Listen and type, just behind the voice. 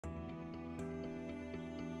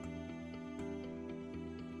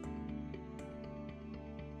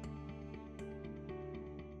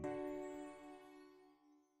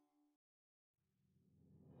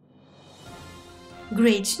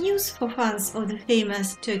Great news for fans of the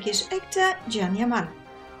famous Turkish actor Can Yaman.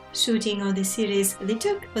 Shooting of the series The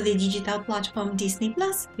Turk for the digital platform Disney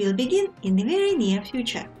Plus will begin in the very near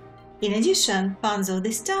future. In addition, fans of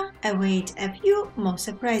the star await a few more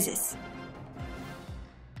surprises.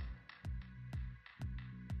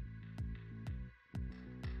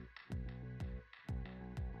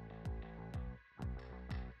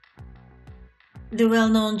 The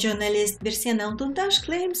well-known journalist Birsen Altuntaş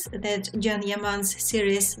claims that Can Yaman's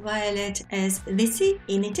series Violet as the Sea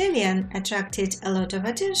in Italian attracted a lot of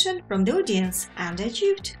attention from the audience and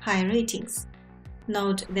achieved high ratings.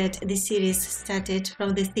 Note that the series started from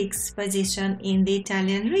the 6th position in the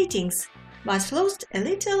Italian ratings, but lost a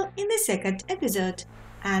little in the second episode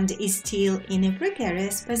and is still in a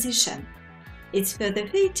precarious position. Its further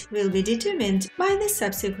fate will be determined by the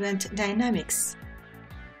subsequent dynamics.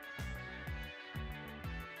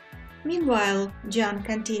 Meanwhile, Can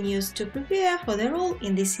continues to prepare for the role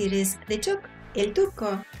in the series The Turk, El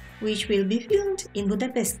Turco, which will be filmed in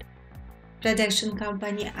Budapest. Production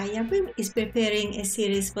company Ayabim is preparing a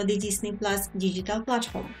series for the Disney Plus digital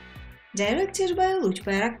platform. Directed by Uluç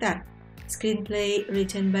Bayraktar, screenplay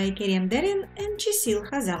written by Kerem Derin and Çisil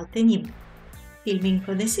Hazal Tenim. Filming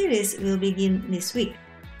for the series will begin this week.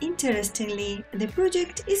 Interestingly, the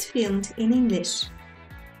project is filmed in English.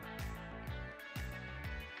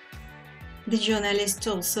 The journalist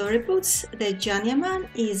also reports that Can Yaman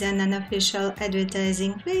is an unofficial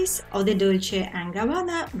advertising face of the Dolce &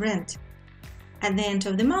 Gabbana brand. At the end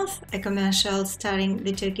of the month, a commercial starring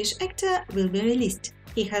the Turkish actor will be released.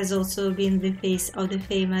 He has also been the face of the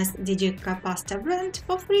famous Dijikka pasta brand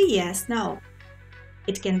for 3 years now.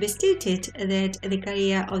 It can be stated that the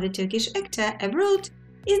career of the Turkish actor abroad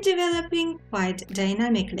is developing quite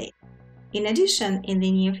dynamically. In addition, in the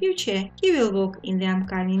near future, he will work in the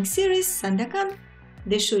upcoming series Sandakan,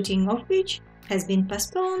 the shooting of which has been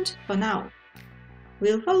postponed for now.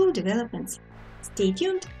 We'll follow developments. Stay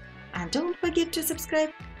tuned and don't forget to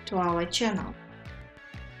subscribe to our channel.